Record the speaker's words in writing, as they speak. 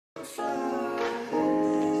And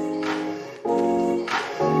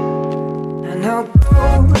our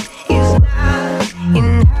goal is not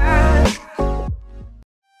enough.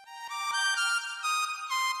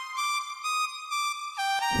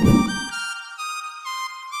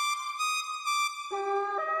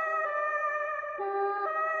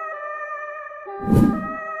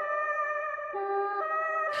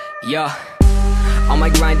 Yeah, on my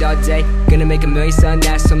grind all day, gonna make $1 million selling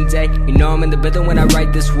that someday. You know I'm in the building when I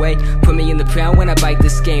write this way. Put me in the pound when I bite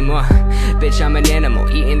this game, bitch, I'm an animal,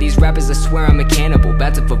 eating these rappers, I swear I'm a cannibal.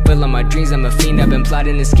 About to fulfill all my dreams, I'm a fiend. I've been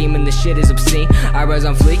plotting and scheming, this shit is obscene. I rise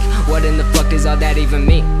on fleek, what in the fuck does all that even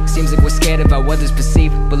mean? Seems like we're scared of how others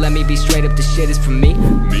perceive, but let me be straight up, this shit is for me.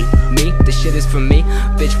 Me, this shit is for me.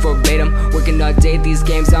 Bitch, verbatim, working all day, these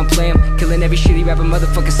games I'm playing. Killing every shitty rapper,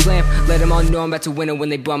 motherfucker slam. Let them all know I'm about to win it when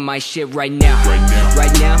they bum my shit right now.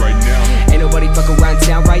 Right now. Ain't nobody fucking around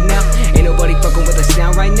town right now. Ain't nobody fucking with the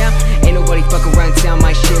sound right now. Ain't nobody fucking around town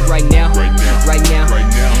my shit right now. Right now.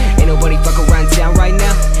 Ain't nobody fucking around town right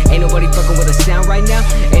now. Ain't nobody fucking with the sound right now.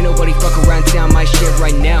 Ain't nobody fucking around town my shit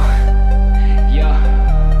right now. Yeah.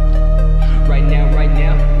 Right now.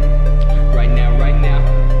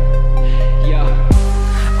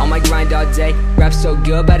 Yeah. On my grind all day, rap so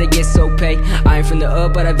good, but I get so paid. I ain't from the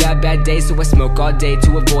hood, but I've had bad days, so I smoke all day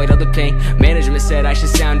to avoid all the pain. Management said I should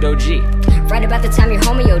sound OG. Right about the time your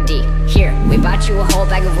homie OD. Here, we bought you a whole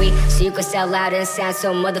bag of weed, so you could sell loud and sound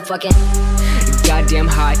so motherfucking goddamn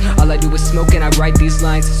high. All I do is smoke and I write these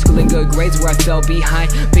lines. Schooling good grades where I fell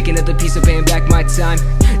behind. Picking up the piece of paying back my time.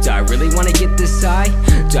 Do I really wanna get this high?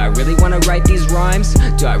 Do I really wanna write these rhymes?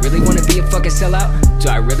 Do I really wanna be a fucking sellout? Do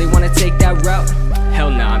I really wanna take that route? Hell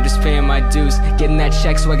nah, I'm just paying my dues. Getting that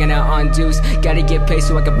check, swagging out on dues. Gotta get paid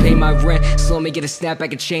so I can pay my rent. So let me get a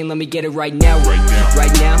snapback, a chain, let me get it right now.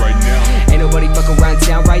 Right now. Ain't nobody fucking around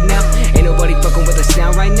town right now. Ain't nobody fucking with the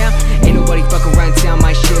sound right now. Ain't nobody fucking around town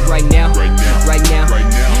my shit right now. Right now.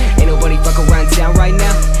 Ain't nobody fucking around town right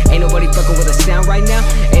now. Ain't nobody fucking with the sound right now.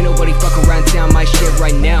 Ain't nobody fucking around town my shit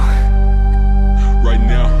right now. Right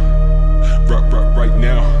now. Right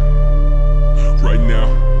now. Right now.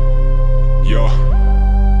 Yo.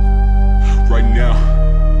 Right now.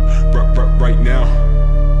 Right now.